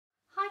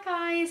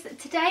guys,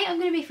 today I'm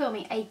going to be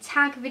filming a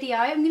tag video.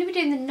 I'm going to be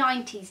doing the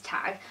 90s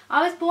tag.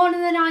 I was born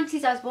in the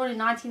 90s, I was born in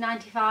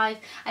 1995,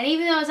 and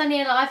even though I was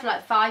only alive for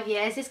like 5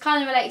 years, this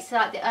kind of relates to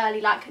like the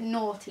early like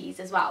noughties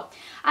as well.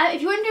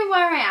 If you're wondering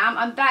where I am,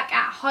 I'm back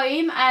at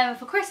home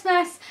for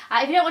Christmas.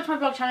 If you don't watch my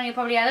vlog channel, you're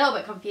probably a little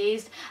bit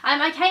confused.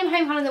 I came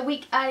home kind of the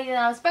week earlier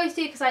than I was supposed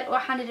to because I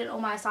handed in all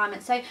my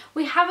assignments, so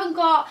we haven't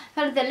got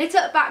kind of the lit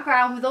up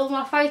background with all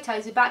my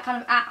photos. We're back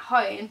kind of at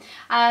home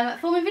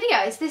filming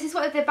videos. This is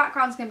what the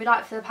background's going to be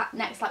like for the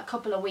next like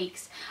couple of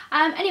weeks.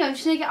 Anyway, I'm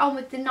just going to get on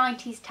with the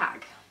 90s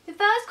tag. The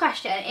first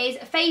question is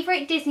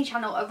favourite Disney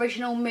Channel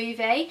original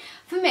movie.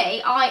 For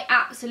me, I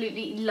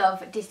absolutely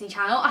love Disney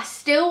Channel. I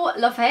still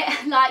love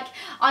it. Like,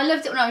 I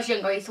loved it when I was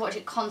younger. I used to watch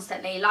it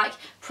constantly. Like,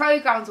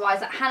 programmes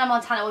wise, like Hannah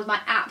Montana was my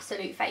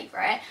absolute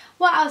favourite.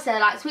 What else are there?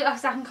 Like Sweet Life of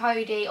Zack and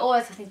Cody, all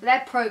those things, but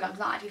they're programmes,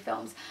 not actually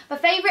films. My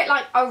favourite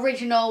like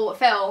original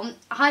film,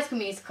 High School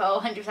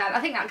Musical, 100%,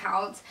 I think that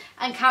counts,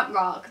 and Camp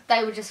Rock,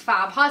 they were just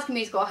fab. High School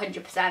Musical,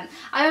 100%.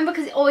 I remember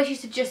because it always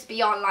used to just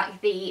be on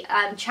like the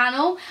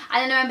channel,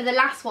 and then I remember the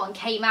last one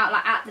came out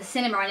like at the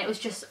cinema and it was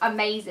just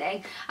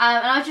amazing.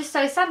 And I was just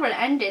so sad when it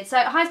ended. So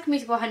High School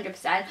Musical,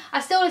 100%.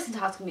 I still listen to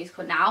High School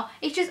Musical now.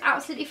 It's just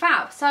absolutely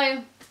fab.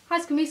 So High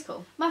School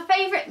Musical. My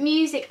favourite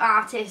music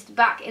artist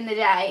back in the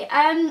day.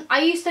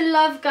 I used to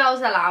love Girls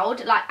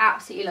Aloud, like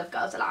absolutely love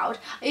Girls Aloud.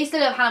 I used to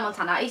love Hannah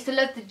Montana. I used to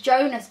love the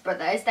Jonas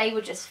Brothers. They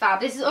were just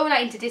fab. This is all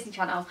relating to Disney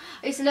Channel.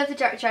 I used to love the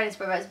Jonas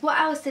Brothers. What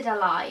else did I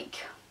like?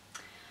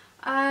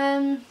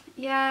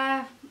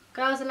 Yeah,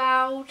 Girls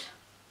Aloud.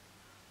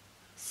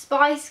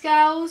 Spice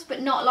Girls,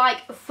 but not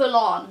like full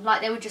on,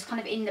 like they were just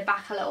kind of in the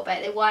back a little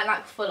bit, they weren't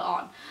like full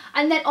on.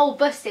 And then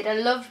Busted, I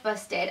loved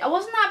Busted. I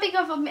wasn't that big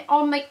of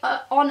on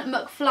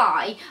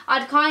McFly.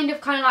 I'd kind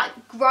of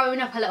like grown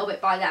up a little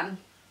bit by then,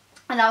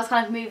 and I was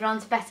kind of moving on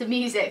to better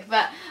music,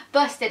 but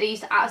Busted, I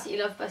used to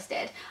absolutely love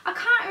Busted. I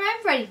can't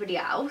remember anybody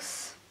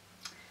else.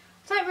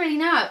 I don't really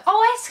know.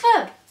 Oh, S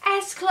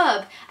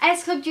Club.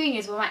 S Club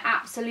Juniors were my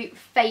absolute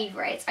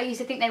favourites. I used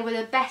to think they were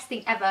the best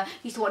thing ever. I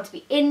used to want to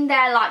be in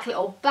their like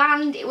little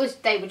band.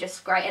 They were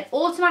just great. And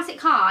Automatic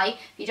High,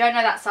 if you don't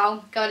know that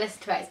song, go and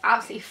listen to it. It's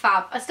absolutely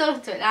fab. I still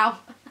listen to it now.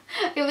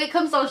 If it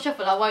comes on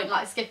shuffle, I won't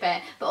like skip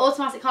it. But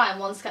Automatic High and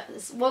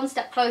One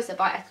Step Closer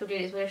by S Club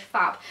Juniors were just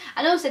fab.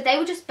 And also they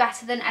were just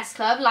better than S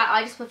Club. Like,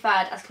 I just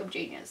preferred S Club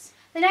Juniors.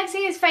 The next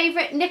thing is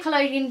favourite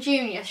Nickelodeon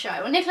Junior show.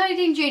 Well,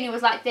 Nickelodeon Junior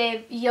was like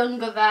the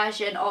younger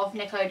version of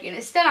Nickelodeon.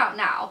 It's still out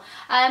now.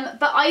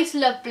 But I used to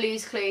love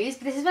Blue's Clues.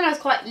 This is when I was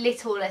quite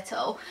little.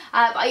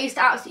 But I used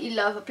to absolutely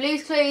love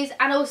Blue's Clues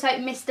and also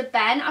Mr.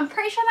 Ben. I'm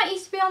pretty sure that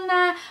used to be on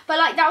there. But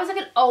like that was like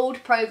an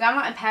old programme.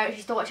 Like my parents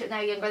used to watch it when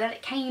they were younger. Then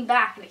it came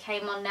back and it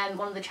came on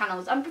one of the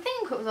channels. I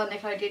think it was on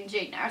Nickelodeon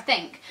Junior, I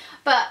think.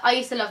 But I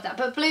used to love that.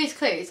 But Blue's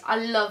Clues, I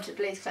loved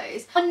Blue's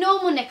Clues. On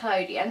normal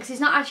Nickelodeon, because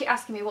he's not actually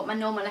asking me what my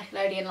normal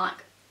Nickelodeon like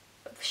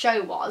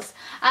show was,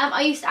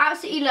 I used to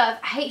absolutely love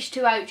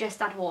H2O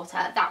Just Add Water.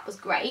 That was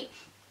great.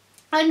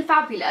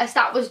 Unfabulous,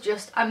 that was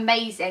just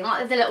amazing.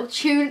 Like the little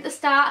tune at the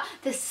start,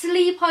 the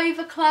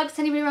Sleepover Club. Does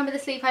anybody remember the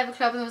Sleepover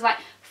Club? And there was like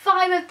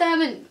 5 of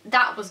them, and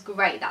that was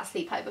great, that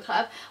Sleepover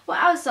Club.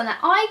 What else on there?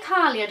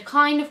 iCarly had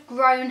kind of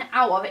grown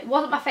out of it. It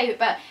wasn't my favourite,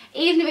 but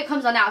even if it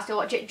comes on now, I still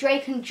watch it.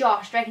 Drake and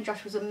Josh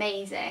was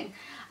amazing.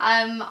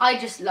 I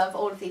just love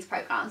all of these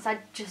programmes. They're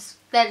just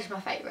my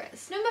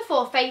favourites. Number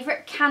 4,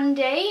 favourite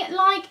candy.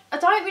 Like, I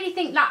don't really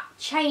think that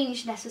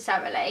changed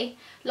necessarily,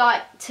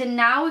 like, to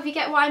now, if you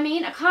get what I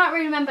mean. I can't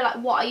really remember, like,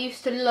 what I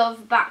used to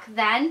love back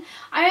then.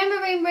 I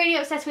remember being really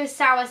obsessed with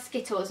sour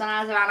Skittles when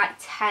I was around, like,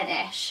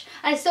 10-ish.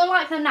 And I still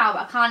like them now,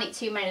 but I can't eat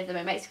too many of them.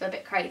 It makes me go a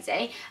bit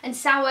crazy. And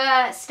sour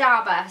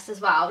Starburst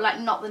as well. Like,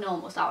 not the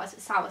normal Starburst,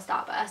 but sour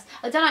Starburst.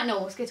 I don't like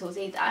normal Skittles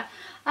either.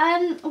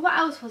 What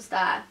else was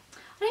there?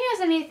 I don't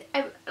think I was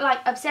any like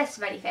obsessed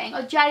with anything.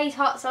 Or Jelly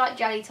Tots, I like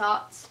Jelly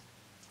Tots.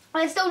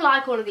 I still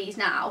like all of these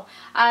now.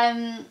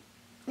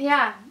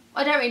 Yeah,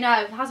 I don't really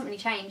know, it hasn't really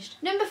changed.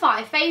 Number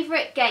 5,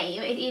 favourite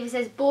game. It either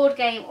says board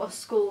game or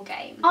school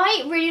game.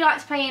 I really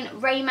liked playing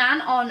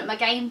Rayman on my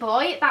Game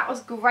Boy. That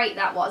was great,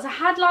 that was. I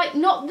had like,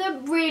 not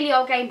the really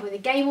old Game Boy, the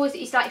Game Boys that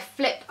used to like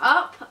flip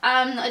up.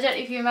 I don't know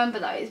if you remember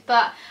those,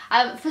 but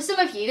for some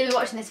of you, you're going to be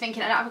watching this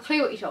thinking I don't have a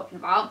clue what you're talking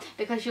about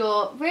because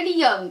you're really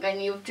young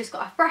and you've just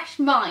got a fresh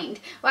mind.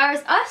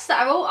 Whereas us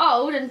that are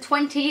all old and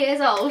 20 years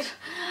old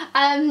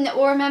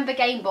will remember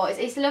Game Boys.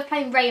 I used to love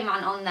playing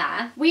Rayman on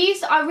there.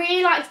 I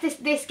really liked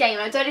this game.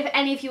 I don't know if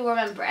any of you will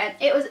remember it.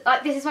 It was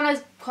like, this is when I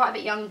was quite a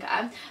bit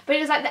younger, but it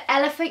was like the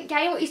elephant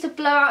game where you used to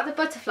blow out the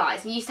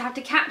butterflies and you used to have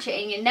to catch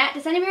it in your net.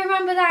 Does anybody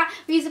remember that?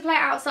 We used to play it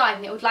outside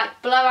and it would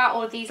like blow out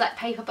all of these like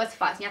paper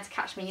butterflies and you had to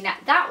catch them in your net.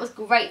 That was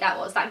great,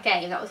 that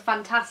game. That was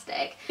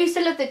fantastic. I used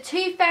to love the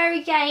Tooth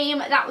Fairy game.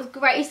 That was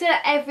great. I used to do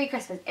that every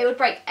Christmas. It would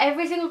break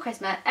every single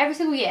Christmas, every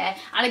single year,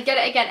 and I'd get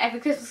it again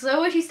every Christmas. So I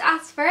always used to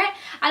ask for it.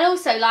 And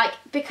also like,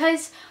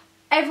 because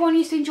everyone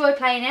used to enjoy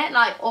playing it,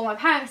 like all my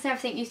parents and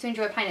everything used to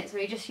enjoy playing it, so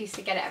we just used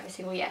to get it every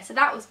single year. So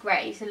that was great,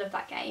 I used to love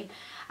that game.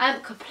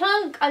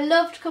 Kaplunk, I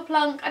loved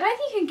Kaplunk. I don't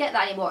think you can get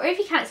that anymore, or if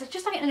you can, it's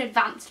just like an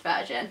advanced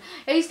version.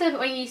 I used to love it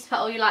when you used to put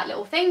all your like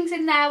little things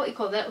in there, what you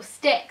call the little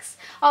sticks.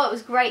 Oh, it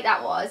was great,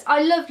 that was.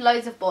 I loved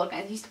loads of board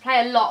games. I used to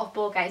play a lot of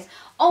board games.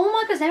 Oh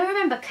my gosh, I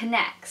remember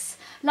Connects.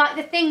 Like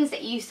the things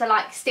that you used to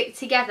like stick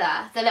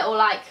together, the little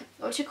like,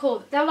 what do you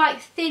call it? They were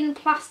like thin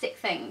plastic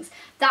things.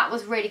 That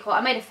was really cool.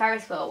 I made a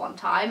Ferris wheel one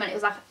time and it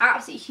was like an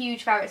absolutely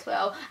huge Ferris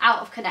wheel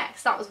out of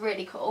Connects. That was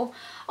really cool.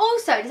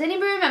 Also, does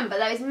anybody remember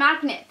those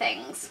magnet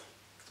things?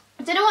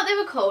 I don't know what they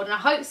were called and I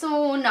hope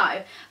someone will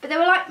know, but they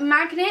were like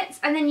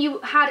magnets, and then you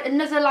had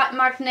another like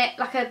magnet,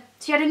 like a,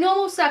 so you had a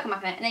normal circle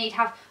magnet and then you'd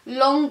have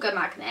longer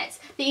magnets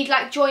that you'd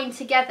like join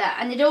together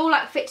and they'd all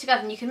like fit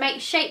together and you can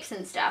make shapes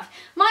and stuff.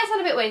 Might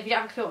sound a bit weird if you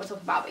don't have a clue what I'm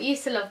talking about, but I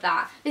used to love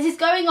that. This is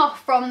going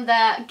off from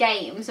the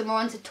games and we're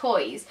onto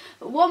toys,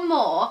 but one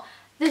more,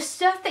 the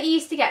stuff that you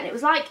used to get, and it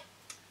was like,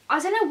 I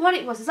don't know what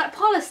it was like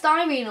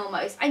polystyrene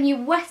almost, and you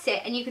wet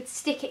it and you could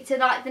stick it to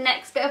like the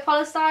next bit of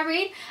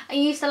polystyrene, and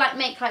you used to like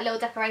make like little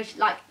decoration,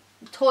 like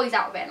toys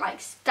out of it,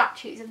 like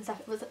statues and stuff.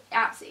 It was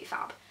absolutely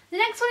fab. The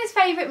next one is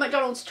favourite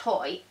McDonald's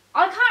toy.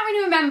 I can't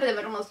really remember the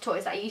McDonald's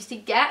toys that I used to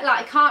get,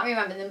 like I can't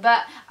remember them,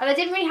 but and I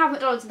didn't really have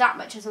McDonald's that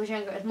much as I was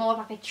younger, it was more of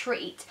like a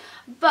treat.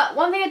 But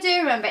one thing I do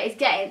remember is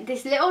getting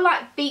this little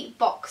like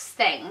beatbox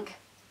thing.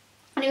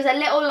 And it was a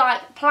little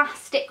like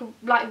plastic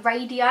like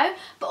radio,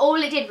 but all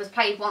it did was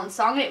play one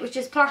song and it was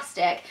just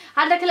plastic. It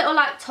had like a little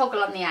like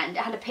toggle on the end,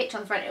 it had a picture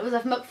on the front, it was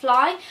of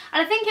McFly, and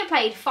I think it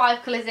played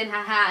 5 colours in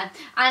her hair,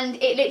 and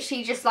it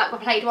literally just like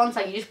played one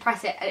song, you just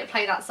press it and it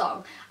played that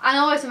song. And I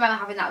always remember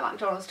having that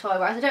McDonald's toy,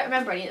 whereas I don't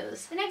remember any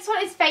others. The next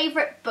one is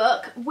favourite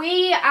book.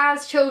 We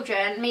as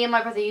children, me and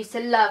my brother used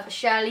to love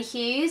Shirley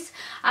Hughes,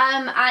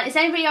 and if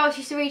anybody else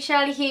used to read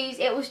Shirley Hughes,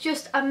 it was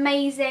just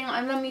amazing.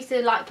 My mum used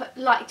to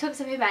like took us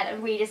up in bed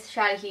and read us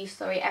Shirley Hughes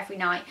story every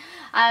night,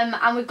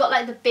 and we've got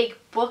like the big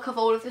book of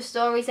all of the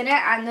stories in it,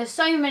 and there's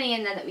so many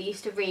in there that we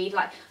used to read,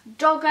 like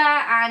Dogger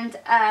and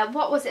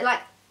what was it, like,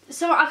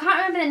 so I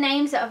can't remember the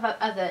names of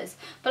others,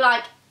 but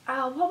like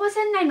what was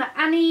her name, like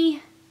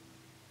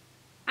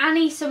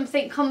Annie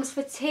something comes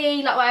for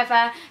tea, like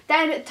whatever.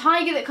 Then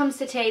Tiger That Comes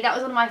to Tea, that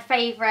was one of my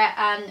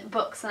favourite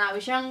books when I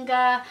was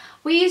younger.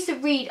 We used to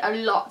read a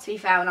lot, to be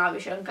fair, when I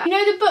was younger. You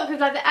know the book with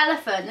like the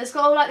elephant that's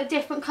got all like the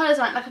different colours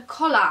on it, like a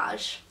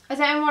collage? I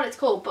don't know what it's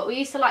called, but we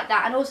used to like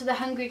that, and also The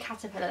Hungry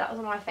Caterpillar, that was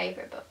one of my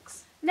favourite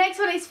books. Next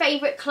one is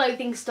favourite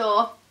clothing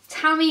store.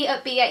 Tammy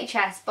at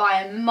BHS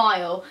by a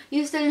mile.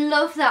 Used to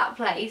love that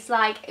place,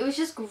 like it was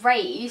just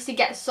great. You used to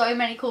get so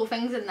many cool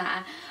things in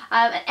there,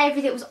 and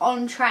everything was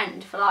on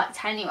trend for like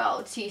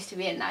 10-year-olds used to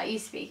be in there. It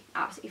used to be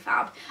absolutely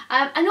fab.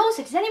 And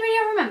also, does anybody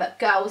ever remember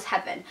Girls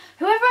Heaven?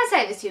 Whoever I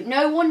say this to,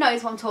 no one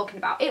knows what I'm talking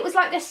about. It was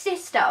like the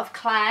sister of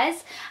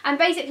Claire's, and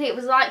basically it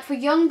was like for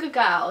younger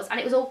girls, and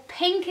it was all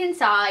pink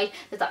inside.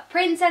 There's like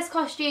princess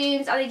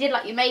costumes, and they did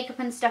like your makeup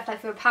and stuff like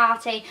for a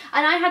party.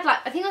 And I had like,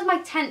 I think it was my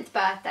 10th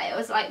birthday. It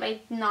was like my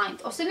 9th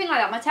or something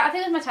like that. I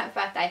think it was my 10th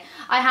birthday.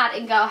 I had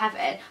in Girl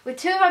Heaven with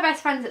 2 of my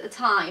best friends at the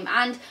time,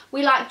 and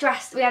we like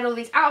dressed, we had all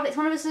these outfits.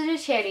 One of us was a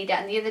cheerleader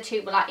and the other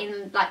 2 were like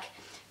in like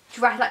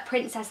dress, like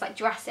princess like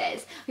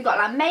dresses. We got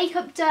like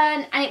makeup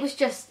done, and it was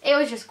just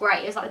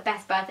great. It was like the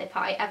best birthday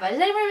party ever. Does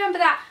anyone remember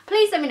that?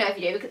 Please let me know if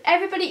you do, because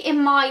everybody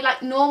in my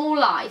like normal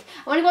life,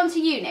 when I've gone to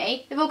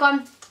uni, they've all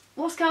gone,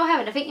 what's Girl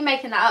Heaven? I think you're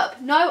making that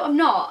up. No, I'm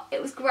not.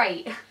 It was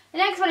great. The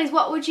next one is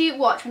what would you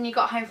watch when you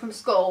got home from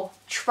school?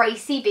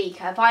 Tracy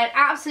Beaker by an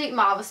absolute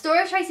marvel. The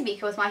Story of Tracy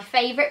Beaker was my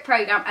favourite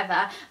programme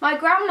ever. My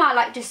grandma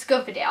like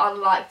discovered it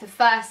on like the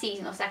 1st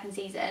season or 2nd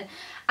season,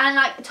 and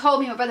like told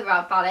me and my brother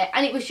about it,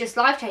 and it was just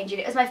life changing.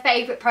 It was my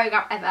favourite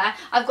programme ever.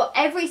 I've got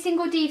every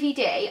single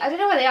DVD. I don't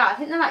know where they are. I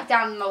think they're like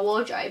down in my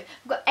wardrobe.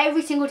 I've got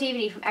every single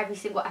DVD from every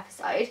single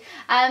episode,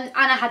 and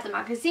I had the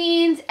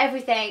magazines,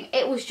 everything.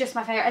 It was just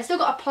my favourite. I still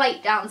got a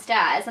plate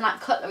downstairs and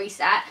like cutlery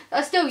set that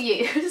I still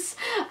use,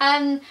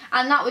 and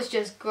that was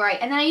just great.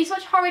 And then I used to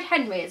watch Horrid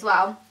Henry as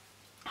well.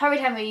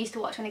 Horrid Henry I used to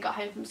watch when I got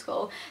home from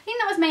school. I think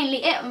that was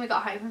mainly it when we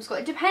got home from school.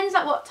 It depends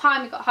like what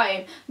time we got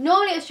home.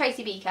 Normally it was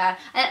Tracy Beaker,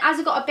 and as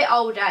I got a bit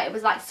older it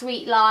was like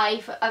Sweet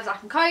Life of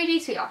Zack and Cody,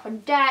 Sweet Life on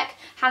Deck,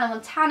 Hannah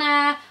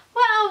Montana.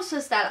 What else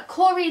was there? Like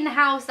Corey in the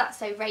House, That's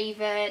So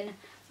Raven.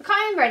 I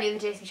can't remember any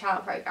of the Disney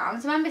Channel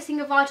programmes. Am I missing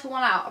a vital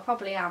one out? I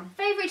probably am.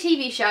 Favourite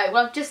TV show?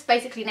 Well, I've just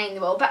basically named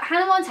them all, but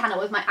Hannah Montana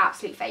was my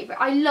absolute favourite.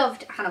 I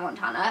loved Hannah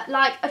Montana.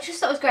 Like, I just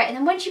thought it was great. And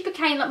then when she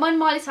became, like, when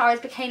Miley Cyrus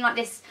became like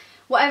this,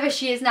 whatever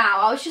she is now,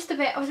 I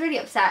was really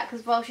upset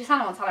because, well, she's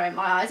Hannah Montana in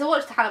my eyes. I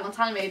watched the Hannah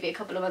Montana movie a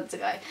couple of months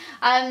ago,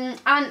 and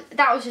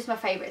that was just my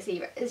favourite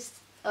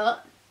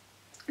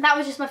That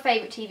was just my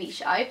favourite TV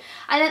show. And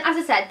then, as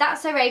I said,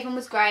 That's So Raven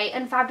was great,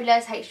 and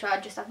Fabulous,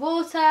 H2O, Just Like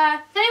Water.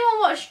 Did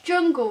anyone watch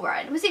Jungle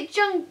Run? Is it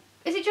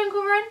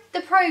Jungle Run?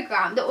 The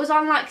programme that was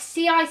on like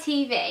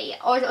CITV,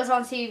 or it was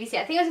on CBBC.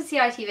 I think it was on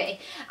CITV.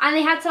 And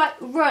they had to like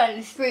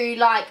run through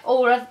like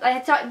they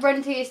had to like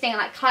run through this thing and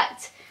like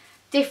collect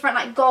different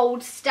like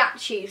gold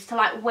statues to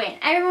like win.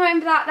 Everyone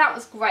remember that? That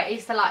was great. I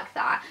used to like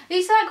that. I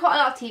used to like quite a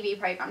lot of TV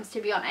programmes,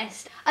 to be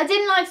honest. I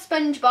didn't like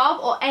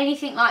SpongeBob or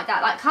anything like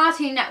that. Like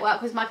Cartoon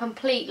Network was my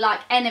complete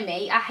like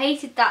enemy. I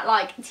hated that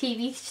like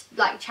TV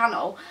like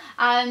channel.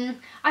 I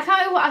can't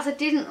remember what else I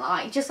didn't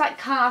like. Just like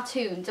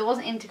cartoons. I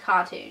wasn't into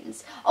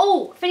cartoons.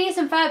 Oh, Phineas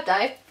and Ferb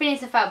though.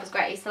 Phineas and Ferb was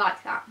great. I used to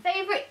like that.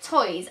 Favourite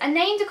toys. I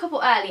named a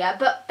couple earlier,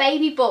 but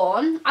Baby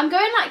Born. I'm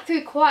going like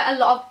through quite a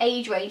lot of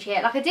age range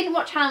here. Like I didn't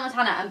watch Hannah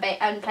Montana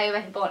and play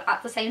with Baby Born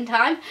at the same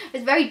time.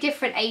 It's very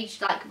different age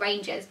like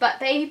ranges, but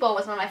Baby Born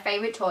was one of my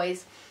favourite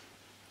toys.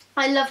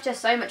 I loved her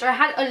so much. I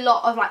had a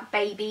lot of like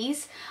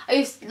babies. I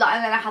used to, like,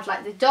 and then I had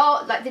like the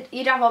doll, like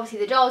you'd have obviously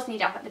the dolls, and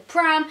you'd have like the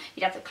pram,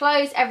 you'd have the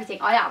clothes, everything.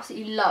 I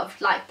absolutely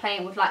loved like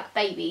playing with like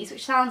babies,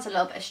 which sounds a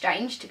little bit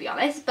strange to be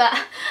honest, but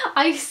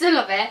I used to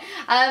love it.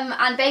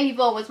 And Baby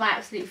Born was my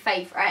absolute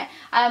favourite.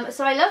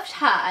 So I loved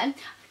her.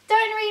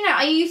 Don't really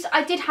know.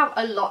 I did have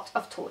a lot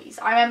of toys.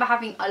 I remember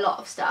having a lot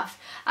of stuff.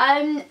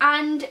 And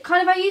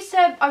kind of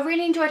I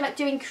really enjoyed like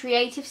doing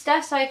creative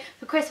stuff. So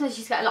for Christmas I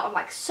used to get a lot of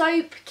like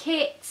soap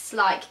kits,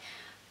 like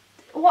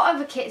what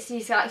other kits do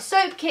you get? Like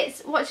soap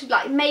kits,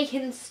 like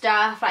making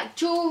stuff, like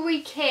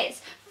jewellery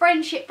kits,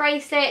 friendship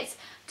bracelets,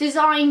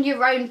 design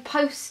your own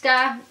poster.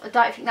 I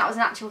don't think that was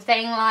an actual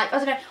thing. Like, I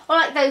don't know, or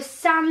like those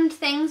sand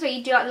things where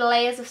you do like the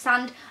layers of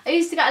sand. I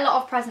used to get a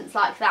lot of presents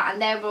like that,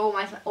 and they were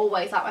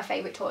always like my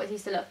favourite toys. I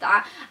used to love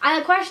that.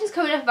 And the question's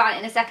coming up about it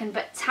in a second,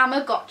 but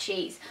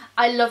Tamagotchis,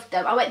 I loved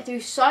them. I went through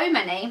so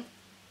many.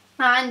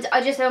 And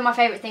they were my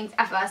favourite things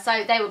ever,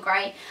 so they were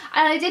great.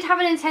 And I did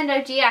have a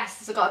Nintendo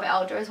DS as I got a bit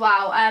older as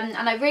well, and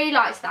I really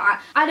liked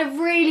that. I had a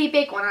really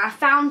big one, and I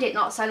found it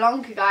not so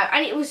long ago,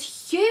 and it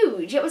was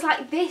huge. It was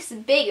like this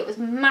big, it was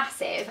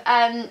massive,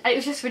 and it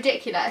was just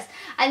ridiculous.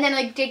 And then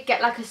I did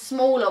get like a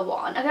smaller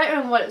one. I don't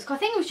remember what it was called. I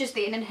think it was just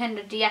the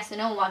Nintendo DS, the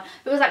normal one.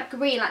 It was like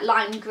green, like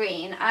lime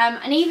green,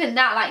 and even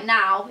that like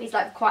now is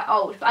like quite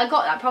old. But I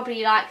got that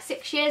probably like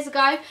 6 years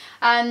ago,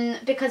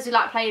 because we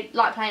like playing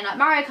like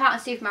Mario Kart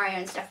and Super Mario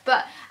and stuff.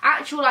 But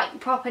actual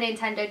like proper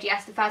Nintendo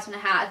DS, the first one I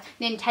had,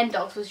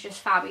 Nintendogs, was just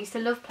fab. I used to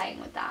love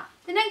playing with that.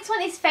 The next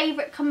one is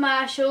favourite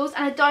commercials,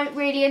 and I don't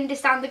really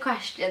understand the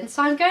question,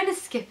 so I'm going to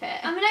skip it.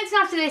 And the next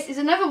one after this is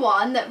another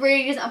one that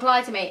really doesn't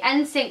apply to me,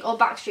 NSYNC or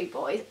Backstreet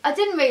Boys. I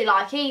didn't really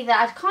like either.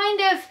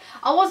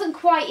 I wasn't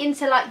quite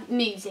into like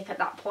music at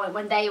that point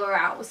when they were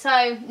out,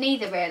 so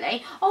neither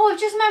really. Oh, I've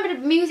just remembered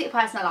a music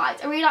person I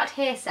liked. I really liked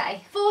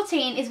Hearsay.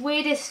 14 is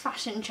weirdest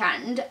fashion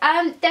trend.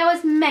 There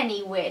was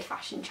many weird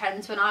fashion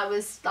trends when I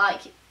was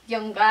like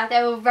younger.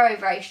 They were very,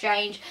 very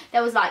strange.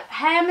 There was like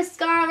hair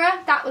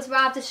mascara, that was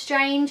rather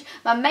strange.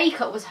 My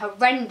makeup was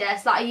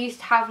horrendous. Like I used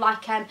to have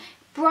like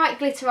bright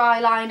glitter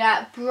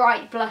eyeliner,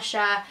 bright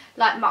blusher,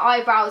 like my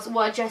eyebrows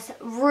were just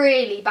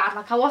really bad.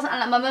 Like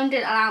my mum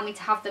didn't allow me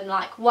to have them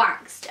like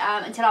waxed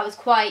until I was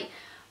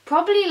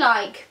probably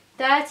like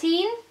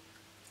 13.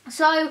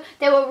 So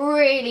they were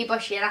really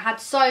bushy, and I had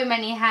so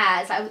many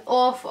hairs. Like, it was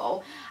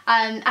awful.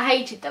 I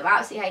hated them. I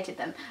absolutely hated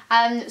them.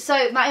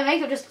 So my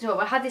makeup just looked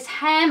horrible. I had this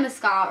hair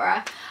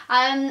mascara.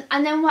 And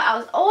then what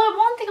else? Oh,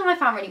 one thing I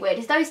found really weird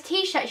is those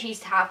t-shirts you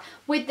used to have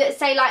with that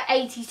say like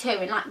 82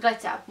 in like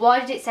glitter.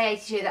 Why did it say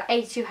 82? That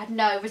 82 had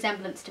no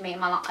resemblance to me in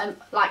my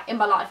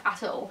life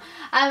at all.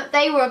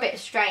 They were a bit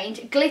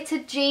strange.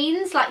 Glittered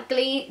jeans, like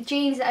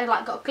jeans that had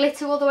like got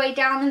glitter all the way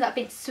down and that had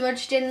been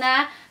smudged in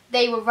there.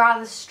 They were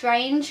rather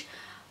strange.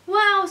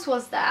 What else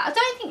was there? I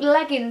don't think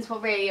leggings were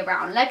really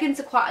around. Leggings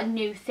are quite a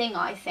new thing,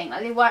 I think.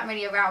 Like, they weren't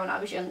really around when I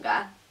was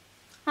younger.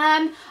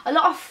 A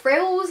lot of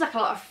frills, like a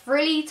lot of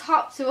frilly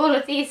tops with all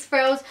of these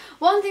frills.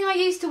 One thing I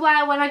used to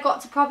wear when I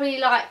got to probably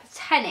like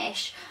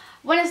 10ish,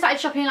 when I started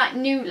shopping like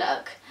New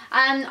Look,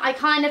 I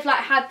kind of like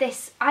had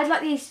these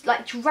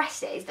like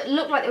dresses that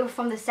looked like they were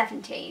from the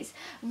 70s,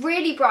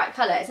 really bright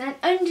colours, and then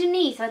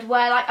underneath I'd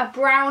wear like a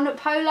brown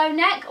polo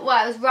neck.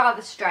 Well, it was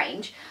rather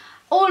strange.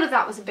 All of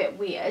that was a bit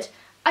weird.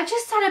 I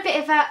just had a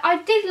bit of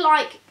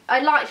I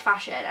liked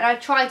fashion, and I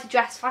tried to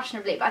dress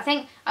fashionably, but I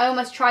think I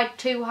almost tried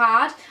too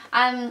hard.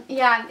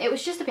 Yeah, it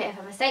was just a bit of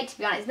a mistake, to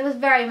be honest. There was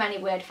very many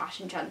weird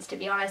fashion trends, to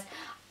be honest.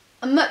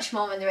 Much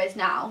more than there is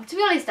now. To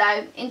be honest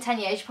though, in 10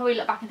 years you probably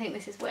look back and think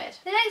this is weird.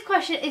 The next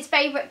question is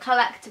favourite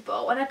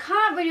collectible, and I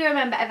can't really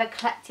remember ever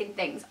collecting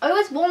things. I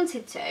always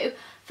wanted to.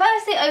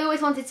 Firstly, I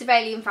always wanted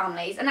Civilian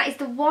Families, and that is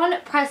the one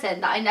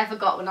present that I never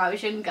got when I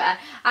was younger.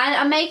 And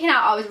I'm making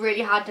out I was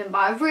really hard done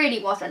by. I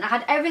really wasn't. I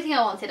had everything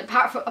I wanted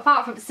apart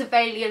from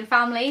Civilian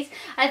Families.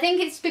 And I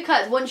think it's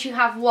because once you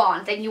have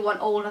one, then you want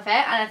all of it.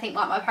 And I think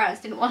like my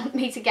parents didn't want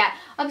me to get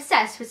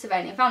obsessed with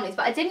Civilian Families,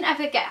 but I didn't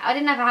ever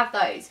have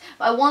those.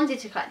 But I wanted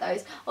to collect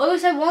those. I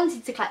also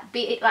wanted to collect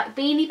like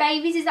Beanie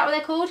Babies. Is that what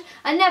they're called?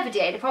 I never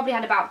did. I probably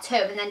had about 2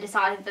 and then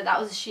decided that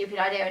was a stupid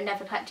idea and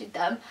never collected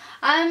them.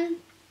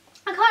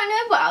 I can't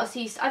remember what else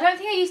I don't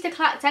think I used to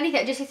collect anything.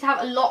 I just used to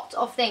have a lot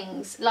of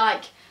things,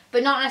 like,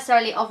 but not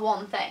necessarily of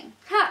one thing.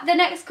 The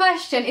next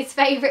question is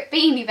favourite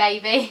Beanie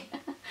Baby.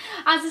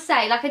 As I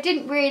say, like, I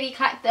didn't really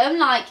collect them.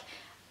 Like,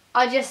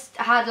 I just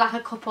had like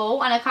a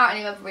couple, and I can't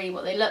remember really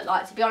what they looked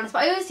like, to be honest,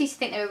 but I always used to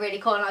think they were really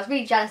cool, and I was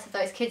really jealous of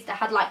those kids that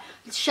had like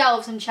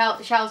shelves and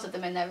shelves of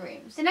them in their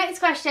rooms. The next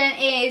question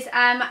is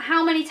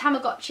how many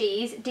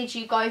Tamagotchis did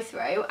you go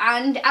through?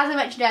 And as I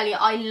mentioned earlier,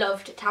 I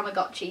loved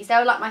Tamagotchis. They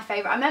were like my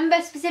favourite. I remember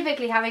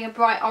specifically having a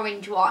bright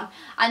orange one,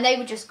 and they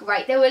were just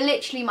great. They were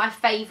literally my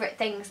favourite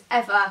things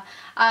ever.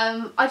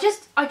 I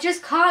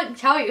just can't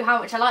tell you how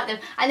much I like them.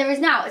 And there is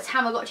now a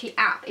Tamagotchi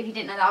app, if you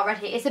didn't know that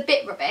already. It's a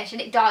bit rubbish and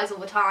it dies all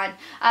the time,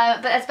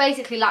 but that's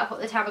basically like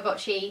what the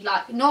Tamagotchi,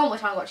 like normal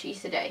Tamagotchi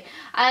used to do.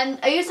 I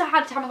also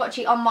had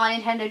Tamagotchi on my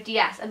Nintendo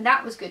DS, and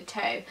that was good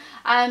too.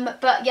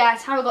 But yeah,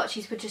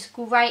 Tamagotchis were just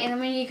great. And I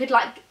mean, you could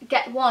like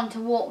get one to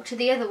walk to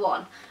the other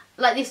one.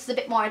 Like, this is a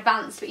bit more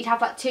advanced, but you'd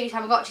have like 2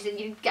 Tamagotchis, and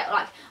you'd get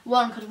like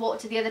one could walk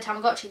to the other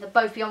Tamagotchi, and they'd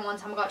both be on one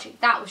Tamagotchi.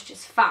 That was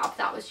just fab.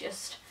 That was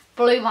just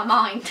blew my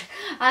mind.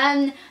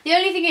 The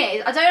only thing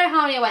is, I don't know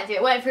how many I went through.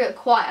 It went through it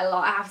quite a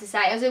lot, I have to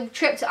say. It was a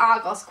trip to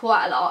Argos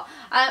quite a lot.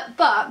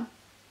 But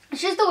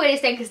it's just the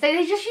weirdest thing, because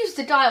they just used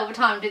to die all the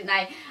time, didn't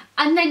they?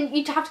 And then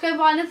you'd have to go and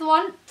buy another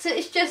one. So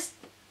it's just,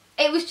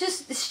 it was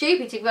just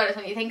stupid, to be honest,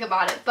 when you think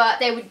about it, but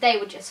they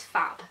were just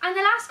fab. And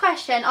the last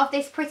question of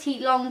this pretty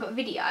long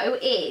video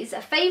is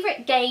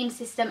favourite game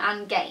system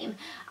and game.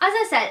 As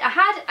I said, I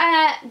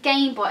had a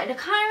Game Boy, and I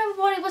can't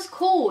remember what it was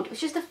called. It was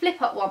just a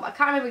flip-up one, but I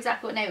can't remember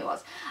exactly what name it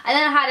was. And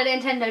then I had a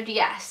Nintendo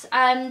DS.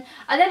 I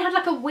then had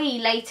like a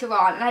Wii later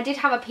on, and I did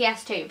have a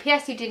PS2.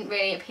 PS2 didn't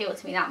really appeal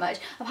to me that much,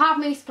 apart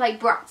from I used to play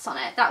Bratz on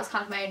it. That was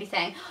kind of my only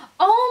thing.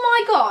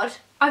 Oh my god,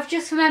 I've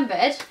just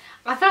remembered.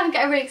 I feel like I'm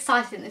getting really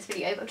excited in this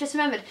video, but I've just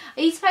remembered, I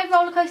used to play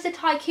Roller Coaster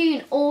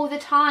Tycoon all the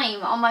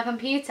time on my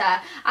computer,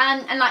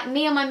 and like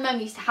me and my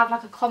mum used to have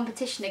like a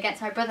competition against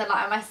my brother,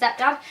 like, and my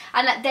stepdad,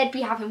 and like they'd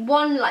be having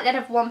one, like they'd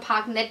have one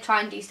pack and they'd try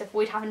and do stuff,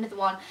 we'd have another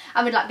one,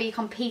 and we'd like be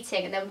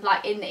competing, and then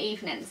like in the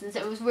evenings, and so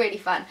it was really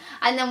fun.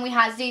 And then we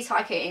had Zoo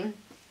Tycoon.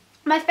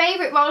 My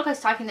favourite Roller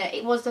Coaster Tycoon, though,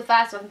 it was the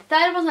first one. The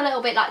third one's a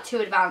little bit like too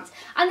advanced,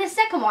 and the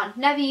second one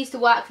never used to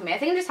work for me. I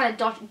think I just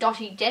had a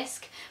dotty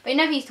disc, but it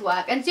never used to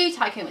work. And Zoo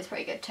Tycoon was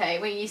pretty good too,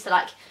 where you used to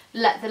like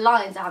let the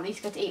lions out and you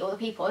used to go to eat all the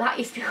people. That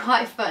used to be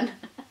quite fun.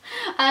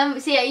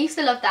 So yeah, I used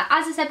to love that.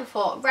 As I said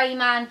before,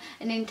 Rayman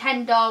and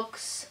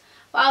Nintendogs.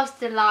 What else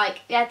did I like?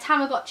 Yeah,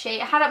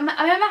 Tamagotchi. I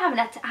remember having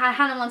a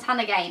Hannah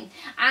Montana game,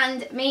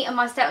 and me and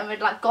my stepmom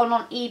had like gone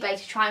on eBay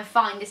to try and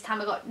find this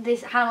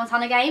Hannah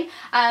Montana game,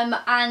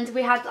 and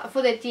we had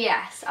for the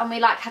DS, and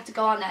we like had to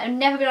go on there. I've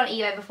never been on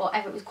eBay before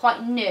ever. It was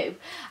quite new.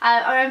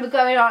 I remember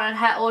going on and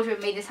her ordering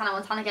me this Hannah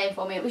Montana game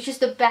for me. It was just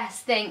the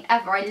best thing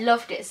ever. I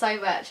loved it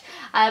so much.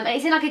 And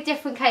it's in like a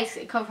different case.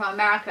 It come from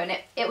America, and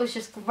it was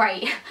just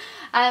great.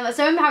 So I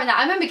remember having that.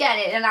 I remember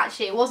getting it, and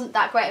actually it wasn't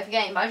that great of a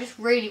game, but I just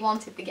really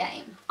wanted the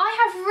game. I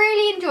have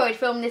really enjoyed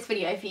filming this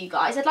video for you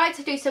guys. I'd like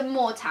to do some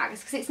more tags,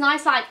 because it's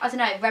nice, like, I don't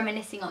know,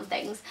 reminiscing on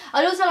things.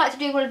 I'd also like to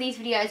do one of these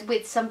videos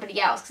with somebody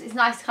else, because it's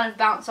nice to kind of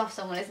bounce off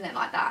someone, isn't it,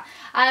 like that?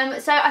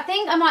 So I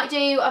think I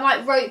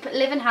might rope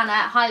Liv and Hannah,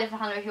 hi Liv and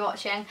Hannah if you're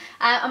watching,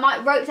 I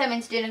might rope them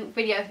into doing a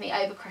video with me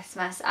over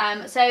Christmas.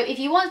 So if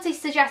you want to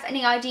suggest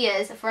any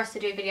ideas for us to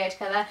do a video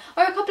together,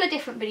 or a couple of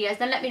different videos,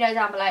 then let me know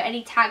down below.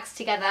 Any tags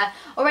together,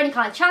 or any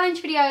kind of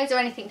challenge videos or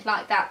anything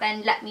like that,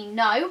 then let me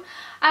know.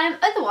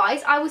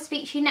 Otherwise, I will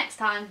speak to you next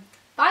time.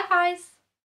 Bye guys!